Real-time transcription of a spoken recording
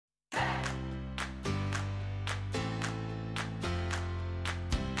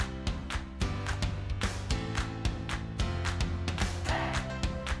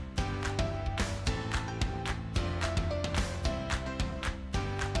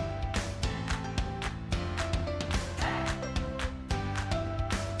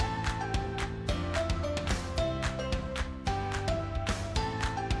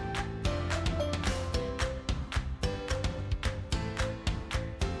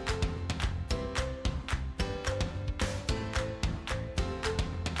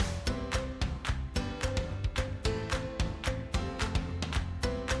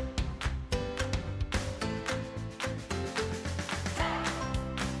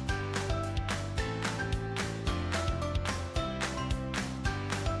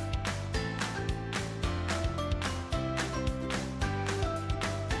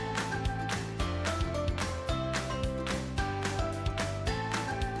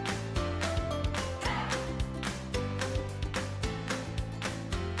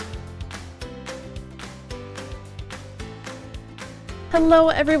Hello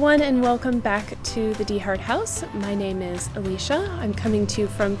everyone and welcome back to the DeHart house. My name is Alicia. I'm coming to you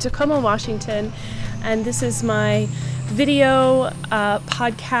from Tacoma, Washington, and this is my video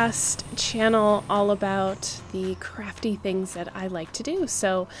podcast channel all about the crafty things that I like to do.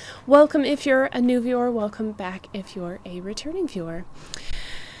 So welcome if you're a new viewer, welcome back if you're a returning viewer.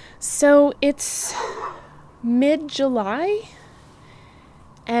 So it's mid-July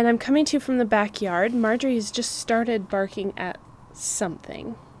and I'm coming to you from the backyard. Marjorie has just started barking at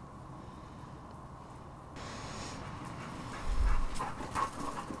something.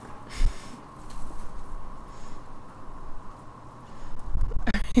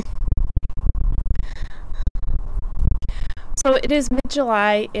 So it is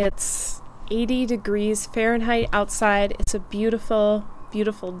mid-July, it's 80 degrees Fahrenheit outside. It's a beautiful,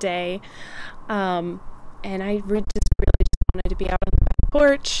 beautiful day. And I just really wanted to be out on the back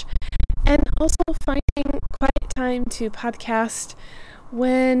porch and also finding quiet time to podcast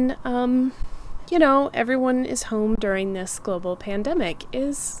when, you know, everyone is home during this global pandemic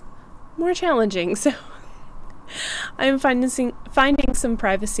is more challenging. So I'm finding some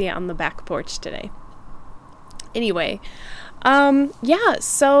privacy on the back porch today. Anyway, yeah,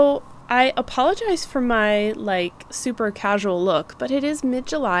 so I apologize for my super casual look, but it is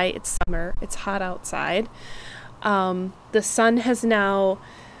mid-July, it's summer, it's hot outside. The sun has now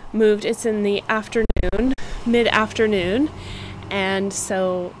moved, it's in the afternoon, mid-afternoon, and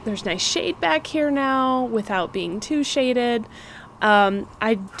so there's nice shade back here now without being too shaded.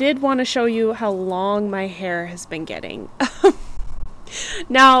 I did want to show you how long my hair has been getting.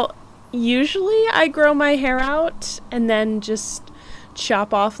 Now, usually I grow my hair out and then just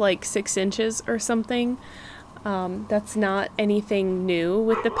chop off 6 inches or something. That's not anything new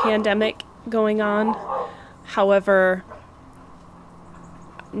with the pandemic going on. However,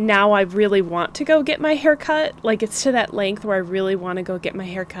 now I really want to go get my hair cut. It's to that length where I really want to go get my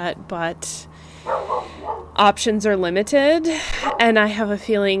hair cut, but options are limited, and I have a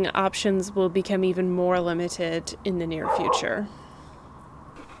feeling options will become even more limited in the near future.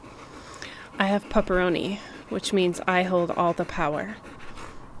 I have pepperoni, which means I hold all the power.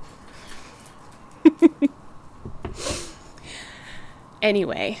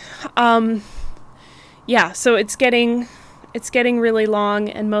 Anyway, yeah, so it's getting really long,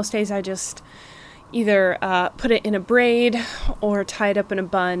 and most days I just either put it in a braid or tie it up in a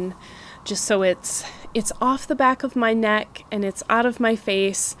bun, just so it's off the back of my neck and it's out of my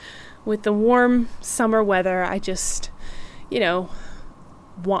face. With the warm summer weather, I just,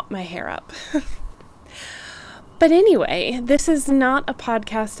 want my hair up. But anyway, this is not a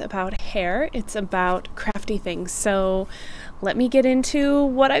podcast about hair, it's about crafty things. So let me get into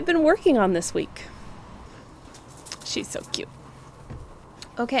what I've been working on this week. She's so cute.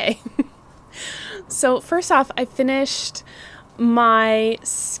 Okay. So first off, I finished my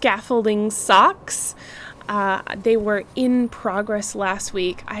scaffolding socks. They were in progress last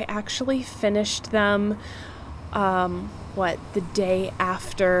week. I actually finished them the day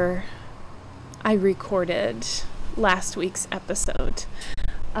after I recorded last week's episode.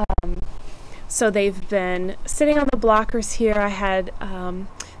 So they've been sitting on the blockers here. I had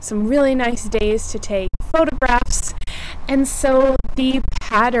some really nice days to take photographs, and so the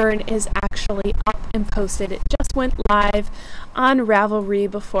pattern is actually up and posted. It just went live on Ravelry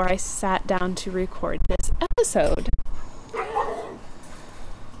before I sat down to record this episode,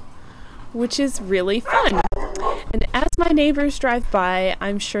 which is really fun. And as my neighbors drive by,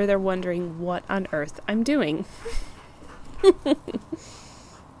 I'm sure they're wondering what on earth I'm doing.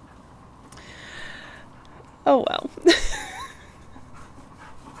 Oh well.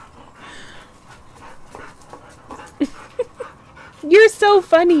 You're so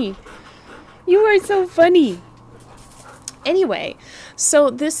funny. You are so funny. Anyway, so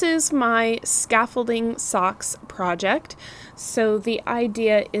this is my scaffolding socks project. So the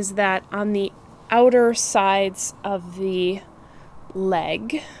idea is that on the outer sides of the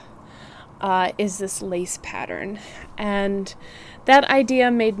leg is this lace pattern, and that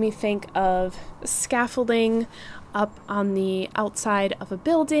idea made me think of scaffolding up on the outside of a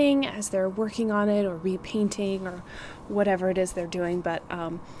building as they're working on it or repainting or whatever it is they're doing, but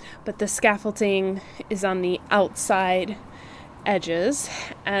the scaffolding is on the outside edges,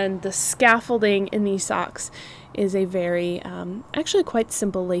 and the scaffolding in these socks is a very actually quite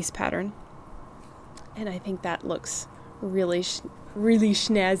simple lace pattern, and I think that looks really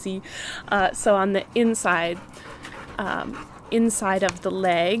snazzy. So on the inside of the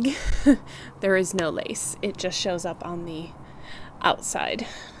leg there is no lace, it just shows up on the outside.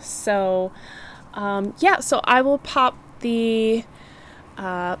 So yeah, so I will pop the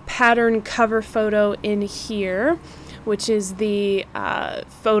pattern cover photo in here, which is the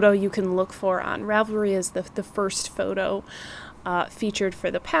photo you can look for on Ravelry as the first photo featured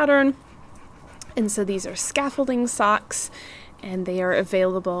for the pattern. And so these are scaffolding socks, and they are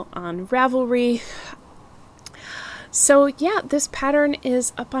available on Ravelry. So yeah, this pattern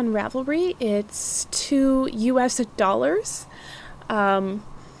is up on Ravelry. It's $2 US,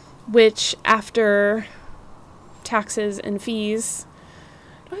 which after taxes and fees,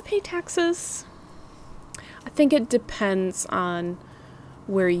 do I pay taxes? I think it depends on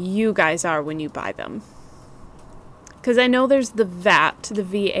where you guys are when you buy them. Because I know there's the VAT, the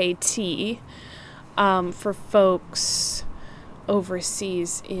VAT, for folks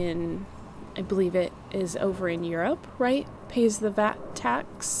overseas in, I believe it is over in Europe, right? Pays the VAT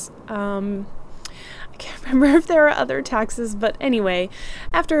tax. I can't remember if there are other taxes, but anyway,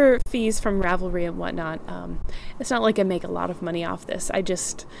 after fees from Ravelry and whatnot, it's not like I make a lot of money off this. I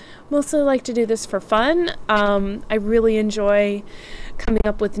just mostly like to do this for fun. I really enjoy coming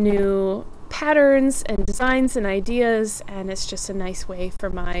up with new patterns and designs and ideas, and it's just a nice way for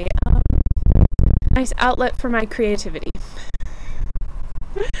my nice outlet for my creativity.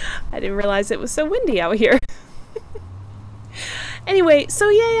 I didn't realize it was so windy out here. Anyway, so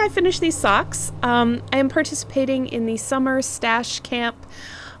yay, I finished these socks. I am participating in the summer stash camp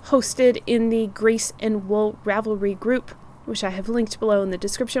hosted in the Grace and Wool Ravelry group, which I have linked below in the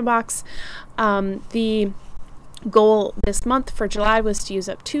description box. The goal this month for July was to use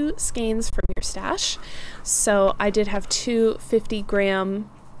up 2 skeins from your stash. So I did have 2 50-gram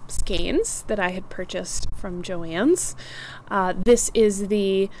skeins that I had purchased from Joann's. This is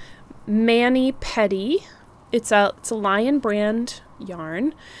the Mani Petty. It's a Lion brand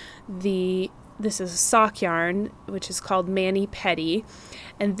yarn. This is a sock yarn, which is called Mani Petty,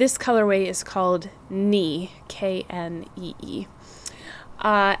 and this colorway is called Knee, Knee.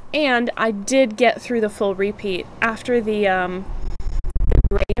 And I did get through the full repeat. After the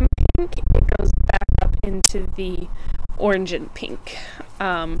gray and pink, it goes back up into the orange and pink.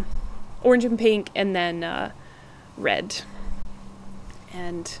 Orange and pink, and then red.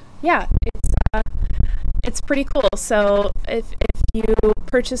 And yeah, it's pretty cool. So if you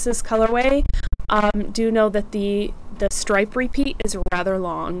purchase this colorway, do know that the stripe repeat is rather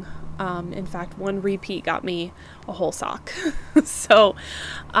long. In fact, one repeat got me a whole sock. So,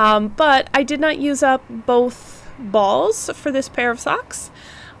 but I did not use up both balls for this pair of socks.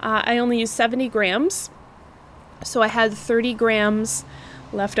 I only used 70 grams. So I had 30 grams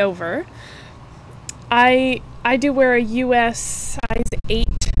left over. I do wear a US size 8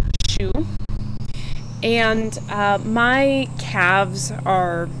 shoe, and my calves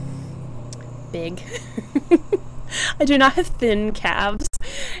are big. I do not have thin calves,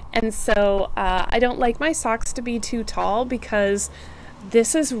 and so I don't like my socks to be too tall because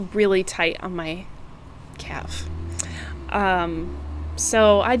this is really tight on my calf.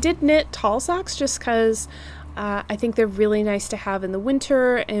 So I did knit tall socks just because I think they're really nice to have in the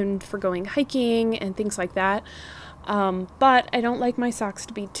winter and for going hiking and things like that. But I don't like my socks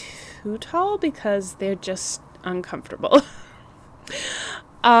to be too tall because they're just uncomfortable.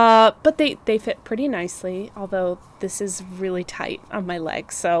 But they fit pretty nicely, although this is really tight on my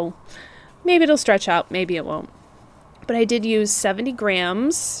leg, so maybe it'll stretch out, maybe it won't. But I did use 70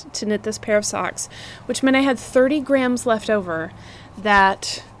 grams to knit this pair of socks, which meant I had 30 grams left over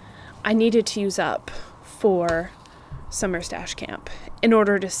that I needed to use up for summer stash camp in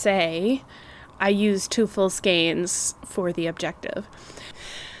order to say I used 2 full skeins for the objective.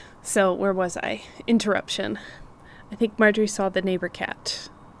 So where was I? Interruption. I think Marjorie saw the neighbor cat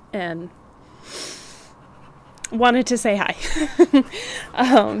and wanted to say hi.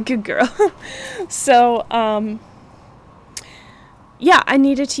 Good girl. So yeah, I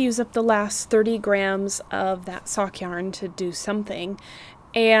needed to use up the last 30 grams of that sock yarn to do something.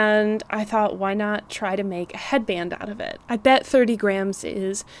 And I thought, why not try to make a headband out of it? I bet 30 grams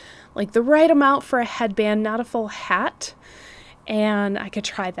is like the right amount for a headband, not a full hat. And I could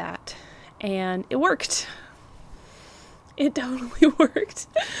try that. And it worked. It totally worked.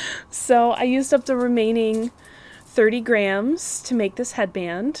 So I used up the remaining 30 grams to make this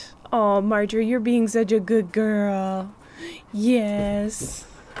headband. Oh, Marjorie, you're being such a good girl. Yes.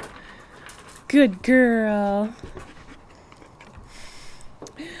 Good girl.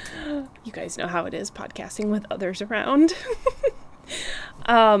 You guys know how it is podcasting with others around.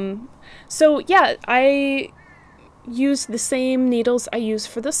 So yeah, I used the same needles I used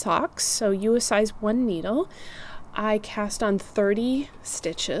for the socks. So US size 1 needle. I cast on 30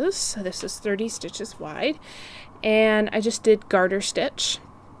 stitches. So this is 30 stitches wide. And I just did garter stitch.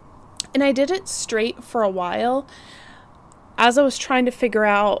 And I did it straight for a while. as I was trying to figure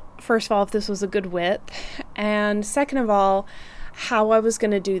out, first of all, if this was a good width, and second of all, how I was going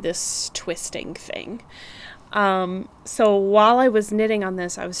to do this twisting thing. So while I was knitting on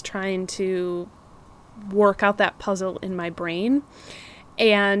this, I was trying to work out that puzzle in my brain.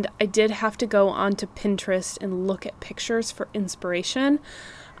 And I did have to go onto Pinterest and look at pictures for inspiration.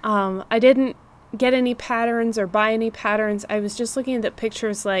 I didn't get any patterns or buy any patterns. I was just looking at the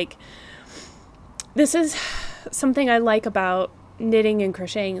pictures. Like, this is something I like about knitting and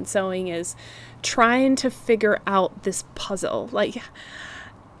crocheting and sewing, is trying to figure out this puzzle. Like,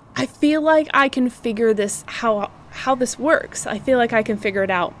 I feel like I can figure this, how this works. I feel like I can figure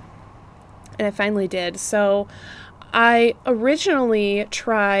it out. And I finally did. So I originally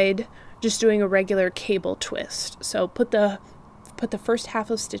tried just doing a regular cable twist. So put the first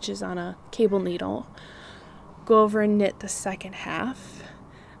half of stitches on a cable needle, go over and knit the second half,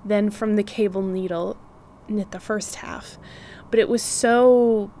 then from the cable needle knit the first half. But it was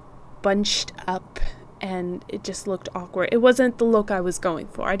so bunched up and it just looked awkward. It wasn't the look I was going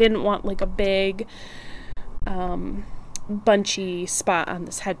for. I didn't want like a big bunchy spot on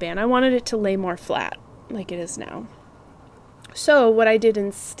this headband. I wanted it to lay more flat like it is now. So what I did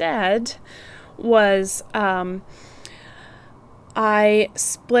instead was I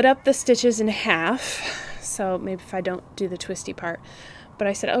split up the stitches in half. So maybe if I don't do the twisty part, but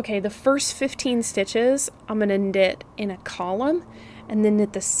I said, okay, the first 15 stitches I'm going to knit in a column, and then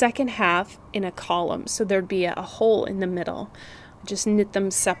knit the second half in a column, so there'd be a hole in the middle. Just knit them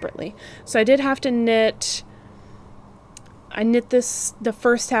separately. So I did have to knit, I knit the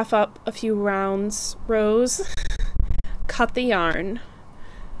first half up a few rows, cut the yarn,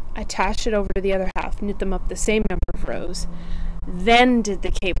 attach it over to the other half, knit them up the same number of rows, then did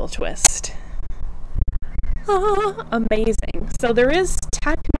the cable twist. Amazing. So there is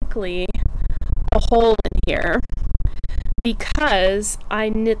technically a hole in here because I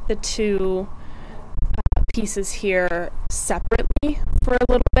knit the two pieces here separately for a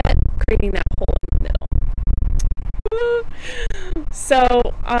little bit, creating that hole in the middle.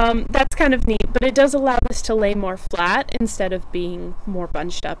 So that's kind of neat, but it does allow this to lay more flat instead of being more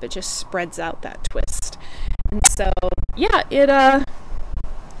bunched up. It just spreads out that twist. And so, yeah,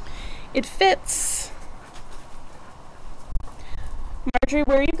 it fits. Marjorie,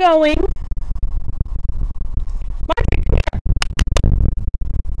 where are you going? Marjorie, come here.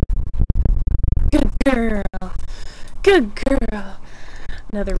 Good girl. Good girl.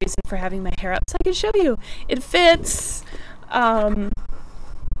 Another reason for having my hair up so I can show you. It fits. I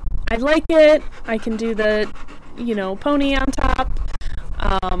like it. I can do the, pony on top.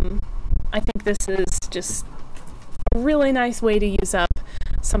 I think this is just a really nice way to use up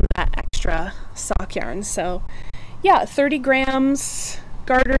some of that extra sock yarn. So yeah, 30 grams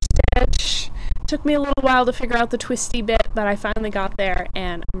garter stitch. Took me a little while to figure out the twisty bit, but I finally got there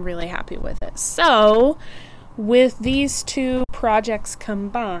and I'm really happy with it. So with these two projects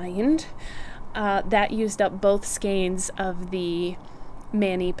combined, that used up both skeins of the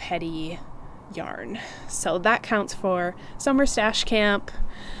mani-pedi yarn. So that counts for Summer Stash Camp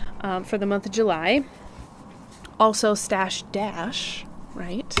for the month of July. Also Stash Dash,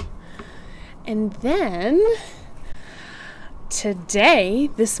 right? And then today,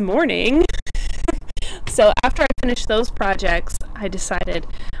 this morning, so after I finished those projects, I decided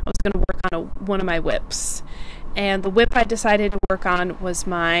I was going to work on one of my whips. And the whip I decided to work on was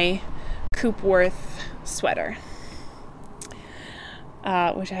my Coopworth sweater,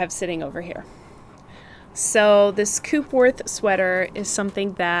 which I have sitting over here. So this Coopworth sweater is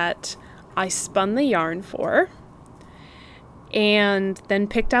something that I spun the yarn for and then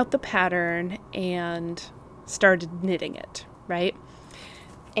picked out the pattern and started knitting it, right?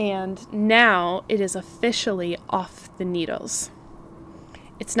 And now it is officially off the needles.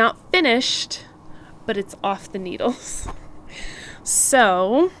 It's not finished, but it's off the needles.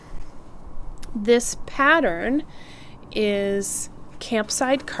 So this pattern is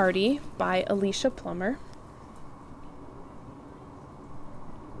Campside Cardi by Alicia Plummer.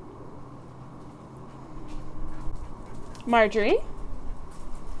 Marjorie.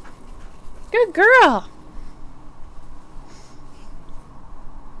 Good girl.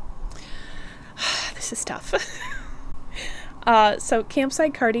 This is tough. So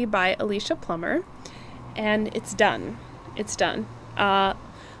Campside Cardi by Alicia Plummer, and it's done. It's done.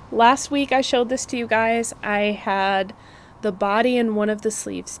 Last week I showed this to you guys. I had the body and one of the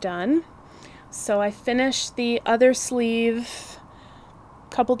sleeves done. So I finished the other sleeve a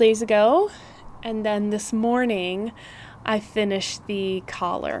couple days ago, and then this morning I finished the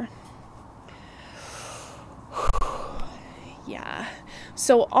collar. Yeah.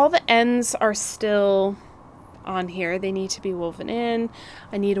 So all the ends are still on here. They need to be woven in.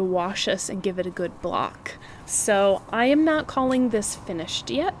 I need to wash this and give it a good block. So I am not calling this finished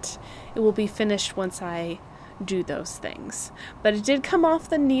yet. It will be finished once I do those things. But it did come off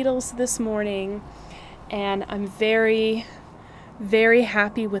the needles this morning, and I'm very, very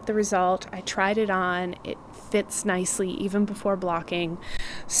happy with the result. I tried it on. It fits nicely even before blocking.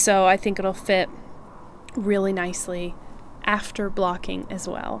 So I think it'll fit really nicely after blocking as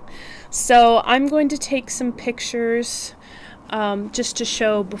well. So I'm going to take some pictures just to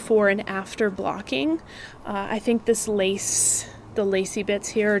show before and after blocking. I think this lace, the lacy bits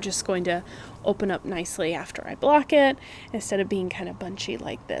here, are just going to open up nicely after I block it instead of being kind of bunchy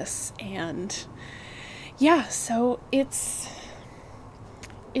like this. And yeah, so it's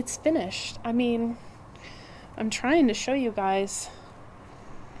finished. I mean, I'm trying to show you guys.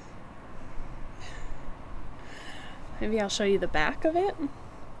 Maybe I'll show you the back of it.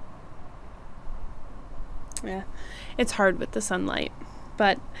 Yeah, it's hard with the sunlight,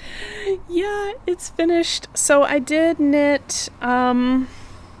 but yeah, it's finished. So I did knit, what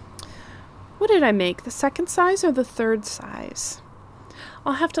did I make? The second size or the third size?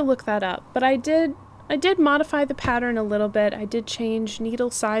 I'll have to look that up, but I did modify the pattern a little bit. I did change needle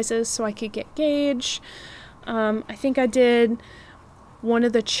sizes so I could get gauge. I think I did one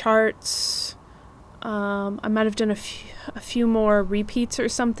of the charts. I might have done a few more repeats or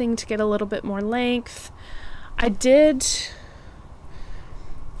something to get a little bit more length. I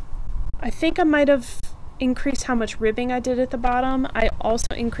think I might have increased how much ribbing I did at the bottom. I also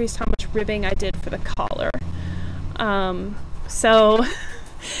increased how much ribbing I did for the collar. So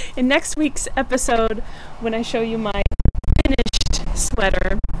in next week's episode, when I show you my finished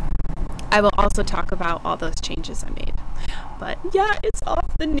sweater, I will also talk about all those changes I made. But yeah, it's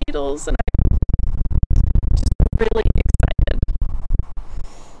off the needles and I'm just really excited.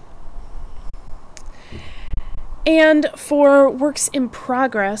 And for works in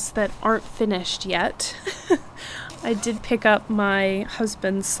progress that aren't finished yet, I did pick up my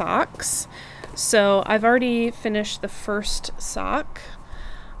husband's socks. So I've already finished the first sock.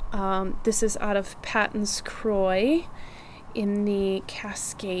 This is out of Patton's Croy in the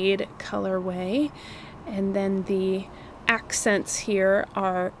Cascade colorway, and then the accents here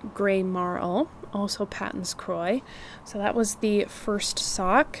are gray marl, also Patton's Croy. So that was the first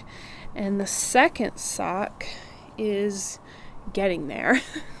sock, and the second sock is getting there.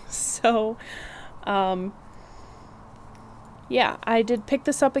 So yeah, I did pick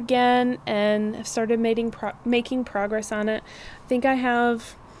this up again and have started making progress on it. I think I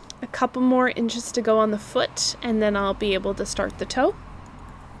have a couple more inches to go on the foot, and then I'll be able to start the toe.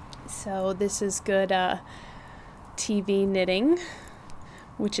 So this is good TV knitting,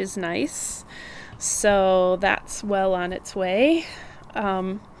 which is nice. So that's well on its way.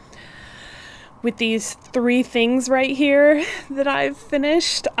 With these 3 things right here that I've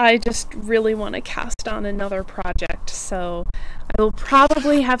finished, I just really want to cast on another project. So I will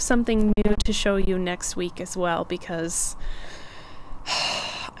probably have something new to show you next week as well, because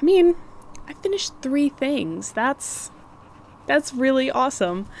I mean, I finished 3 things. That's really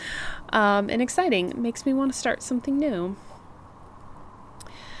awesome and exciting. It makes me want to start something new.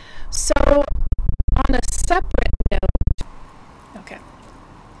 So on a separate note,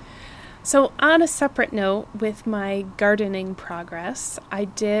 So on a separate note, with my gardening progress, I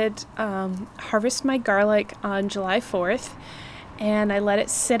did harvest my garlic on July 4th, and I let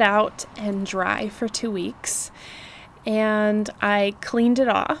it sit out and dry for 2 weeks. And I cleaned it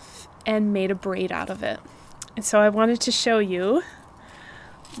off and made a braid out of it. And so I wanted to show you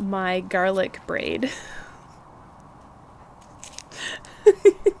my garlic braid.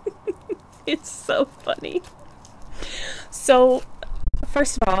 It's so funny. So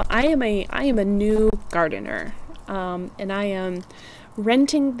first of all, I am a new gardener, and I am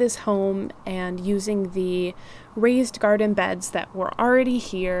renting this home and using the raised garden beds that were already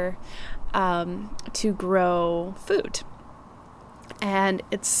here to grow food. And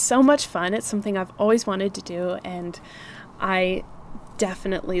it's so much fun. It's something I've always wanted to do, and I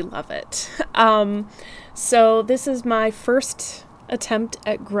definitely love it. So this is my first attempt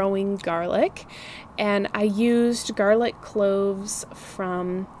at growing garlic, and I used garlic cloves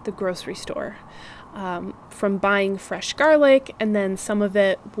from the grocery store, from buying fresh garlic, and then some of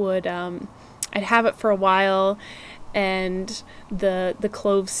it would, I'd have it for a while, and the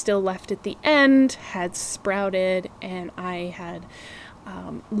cloves still left at the end had sprouted, and I had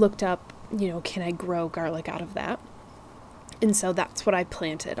looked up, can I grow garlic out of that? And so that's what I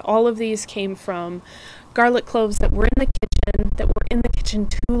planted. All of these came from garlic cloves that were in the kitchen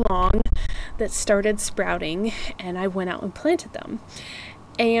too long, that started sprouting, and I went out and planted them.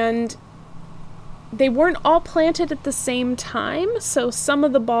 And they weren't all planted at the same time, so some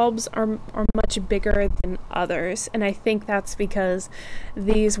of the bulbs are much bigger than others, and I think that's because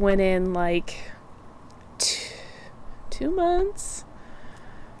these went in like 2 months,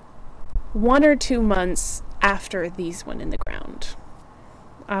 1 or 2 months after these went in the ground.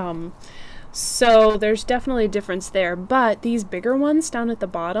 So there's definitely a difference there, but these bigger ones down at the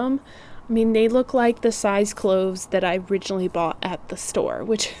bottom, I mean, they look like the size cloves that I originally bought at the store,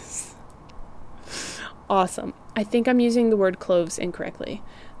 which is awesome. I think I'm using the word cloves incorrectly.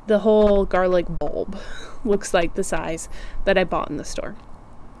 The whole garlic bulb looks like the size that I bought in the store.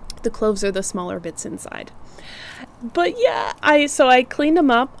 The cloves are the smaller bits inside. But yeah, I cleaned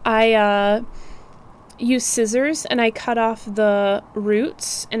them up. I used scissors and I cut off the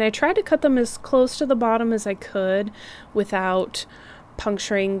roots, and I tried to cut them as close to the bottom as I could without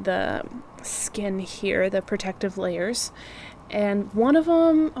puncturing the skin here, the protective layers. And one of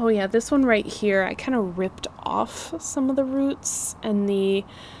them, oh yeah, this one right here, I kind of ripped off some of the roots, and the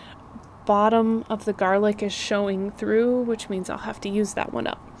bottom of the garlic is showing through, which means I'll have to use that one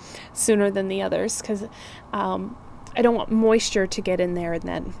up sooner than the others, because I don't want moisture to get in there and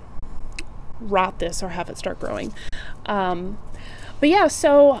then rot this or have it start growing. But yeah,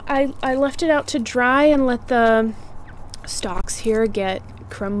 so I left it out to dry and let the stalks here get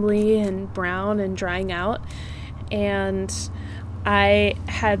crumbly and brown and drying out. And I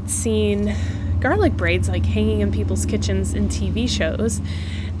had seen garlic braids like hanging in people's kitchens in TV shows,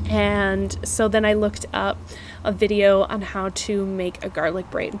 and so then I looked up a video on how to make a garlic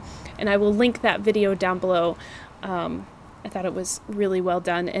braid, and I will link that video down below. I thought it was really well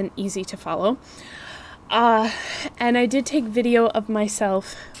done and easy to follow. And I did take video of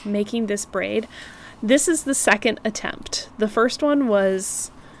myself making this braid. This is the second attempt. The first one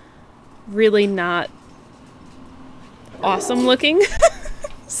was really not awesome looking.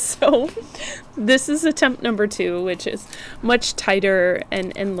 So this is attempt number 2, which is much tighter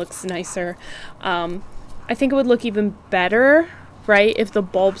and looks nicer. I think it would look even better, right, if the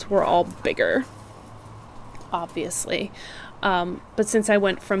bulbs were all bigger, obviously. But since I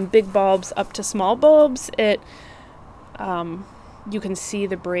went from big bulbs up to small bulbs, you can see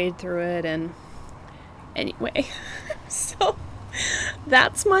the braid through it. And anyway, so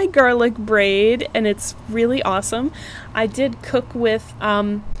that's my garlic braid, and it's really awesome. I did cook with,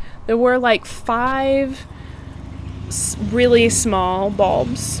 there were like 5 really small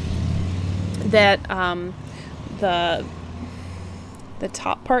bulbs that the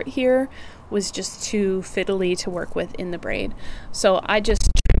top part here was just too fiddly to work with in the braid. So I just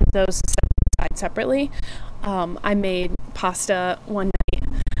trimmed those aside separately. I made pasta one night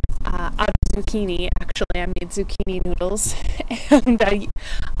out of zucchini. Actually, I made zucchini noodles, and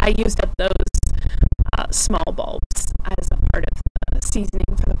I used up those small bulbs as a part of the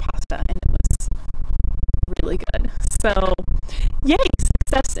seasoning for the pasta, and it was really good. So yay,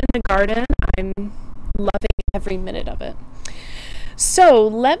 success in the garden. I'm loving every minute of it. So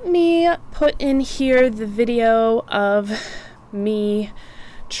let me put in here the video of me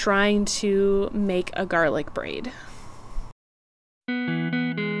trying to make a garlic braid.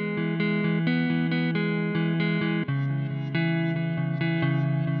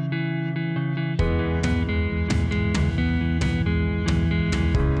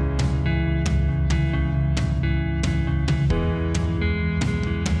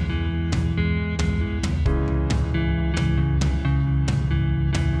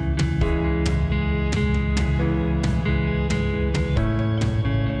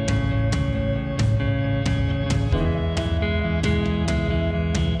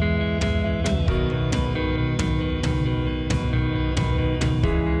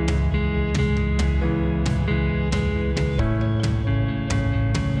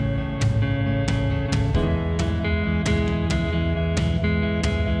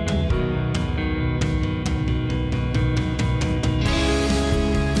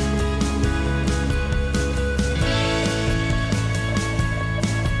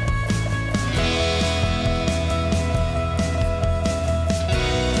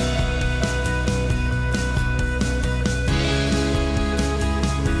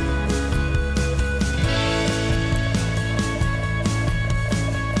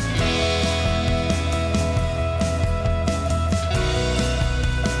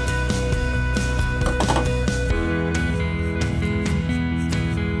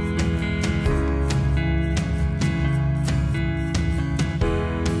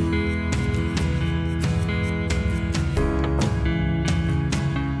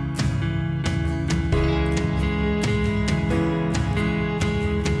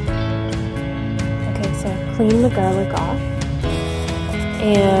 Clean the garlic off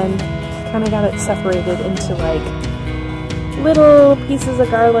and kind of got it separated into like little pieces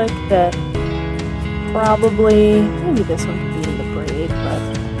of garlic that probably, maybe this one could be in the braid, but,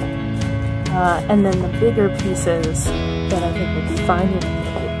 and then the bigger pieces that I think would be fine in the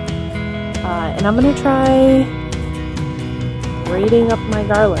braid. And I'm gonna try braiding up my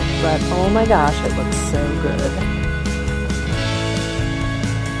garlic, but oh my gosh, it looks so good.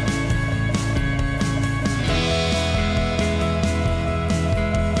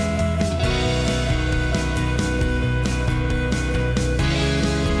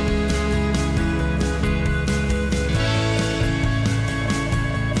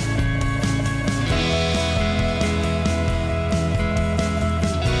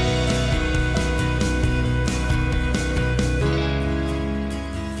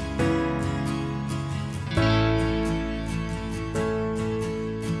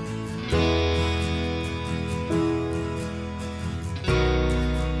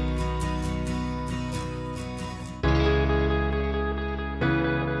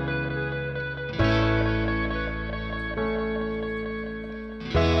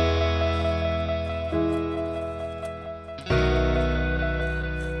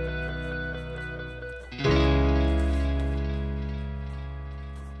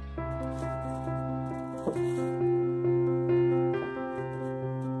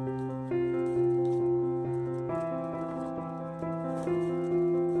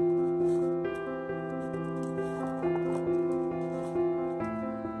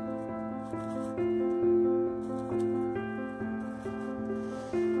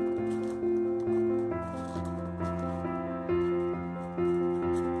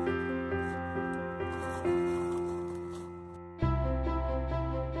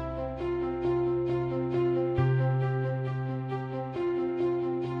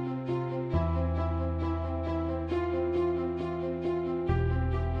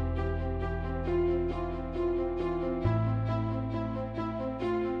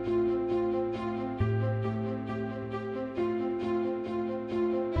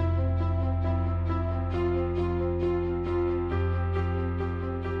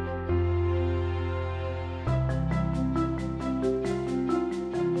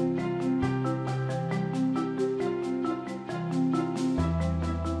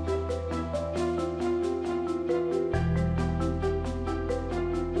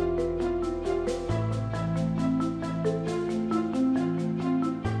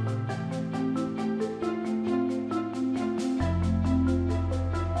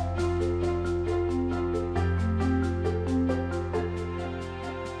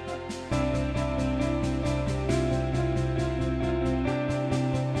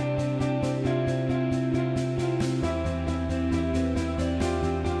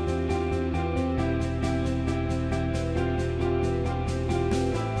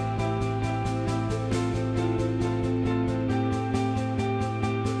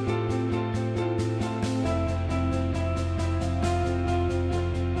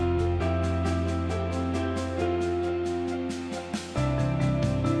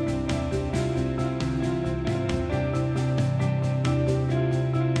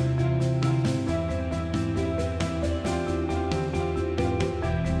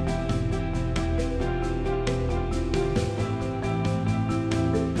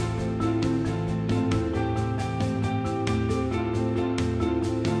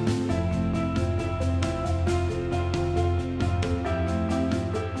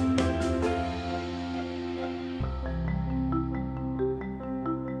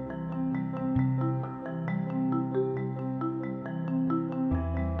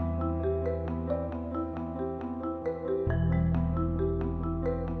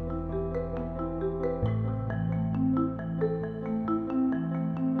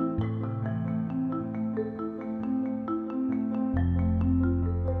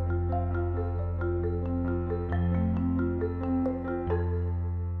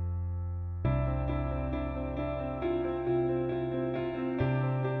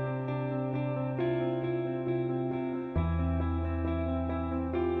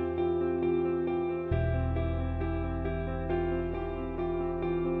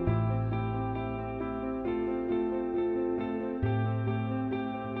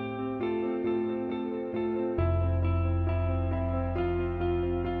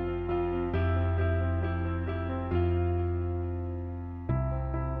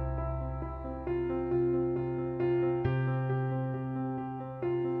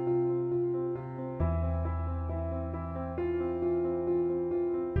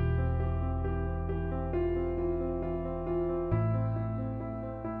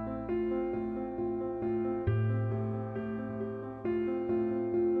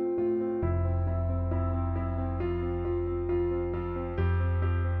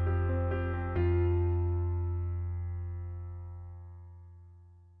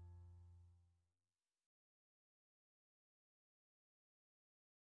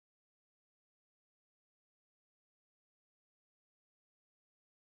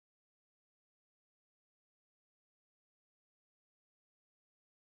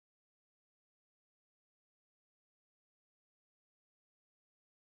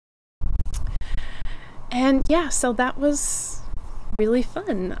 And yeah, so that was really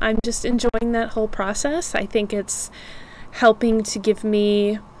fun. I'm just enjoying that whole process. I think it's helping to give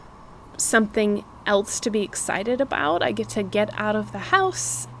me something else to be excited about. I get to get out of the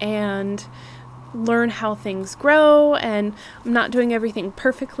house and learn how things grow, and I'm not doing everything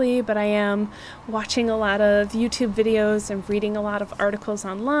perfectly, but I am watching a lot of YouTube videos and reading a lot of articles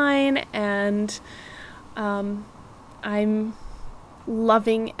online, and I'm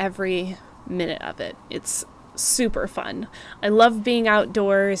loving every minute of it. It's super fun. I love being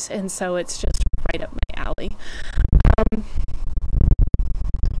outdoors, and so it's just right up my alley.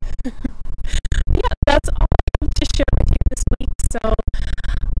 Yeah, that's all I have to share with you this week. So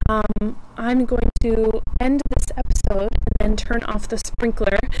I'm going to end this episode and then turn off the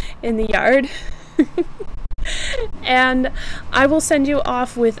sprinkler in the yard. And I will send you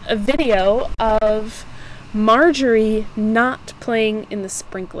off with a video of Marjorie not playing in the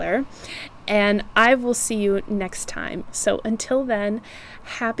sprinkler. And I will see you next time. So until then,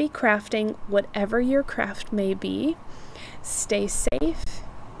 happy crafting, whatever your craft may be. Stay safe,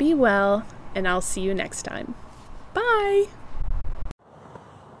 be well, and I'll see you next time. Bye!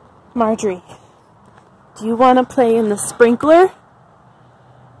 Marjorie, do you want to play in the sprinkler?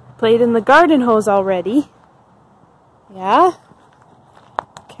 Played in the garden hose already. Yeah?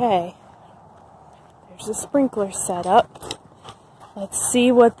 Okay. There's a sprinkler set up. Let's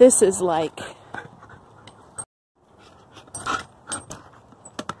see what this is like.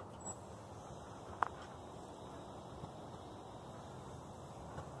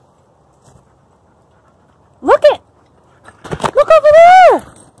 Look it! Look over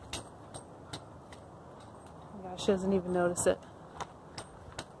there! Oh my gosh, she doesn't even notice it.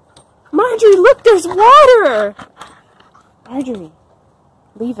 Marjorie, look, there's water! Marjorie,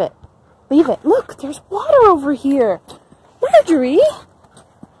 leave it. Leave it. Look, there's water over here. Marjorie!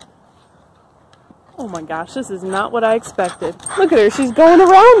 Oh my gosh, this is not what I expected. Look at her, she's going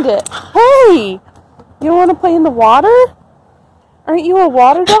around it. Hey! You don't want to play in the water? Aren't you a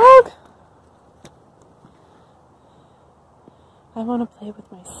water dog? I want to play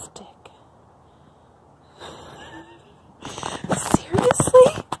with my stick.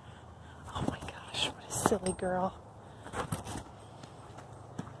 Seriously? Oh my gosh, what a silly girl.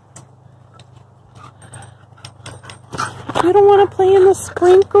 You don't want to play in the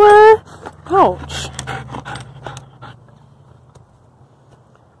sprinkler? Ouch.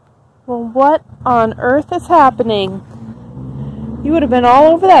 Well, what on earth is happening? You would have been all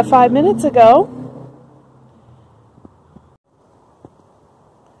over that 5 minutes ago.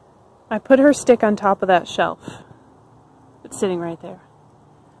 I put her stick on top of that shelf. It's sitting right there.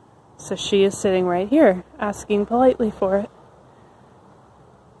 So she is sitting right here, asking politely for it.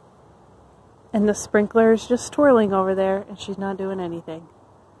 And the sprinkler is just twirling over there, and she's not doing anything.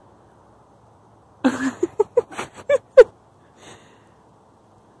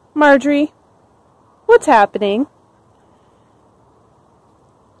 Marjorie, what's happening?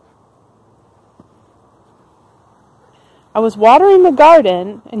 I was watering the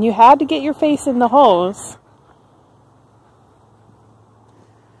garden, and you had to get your face in the hose.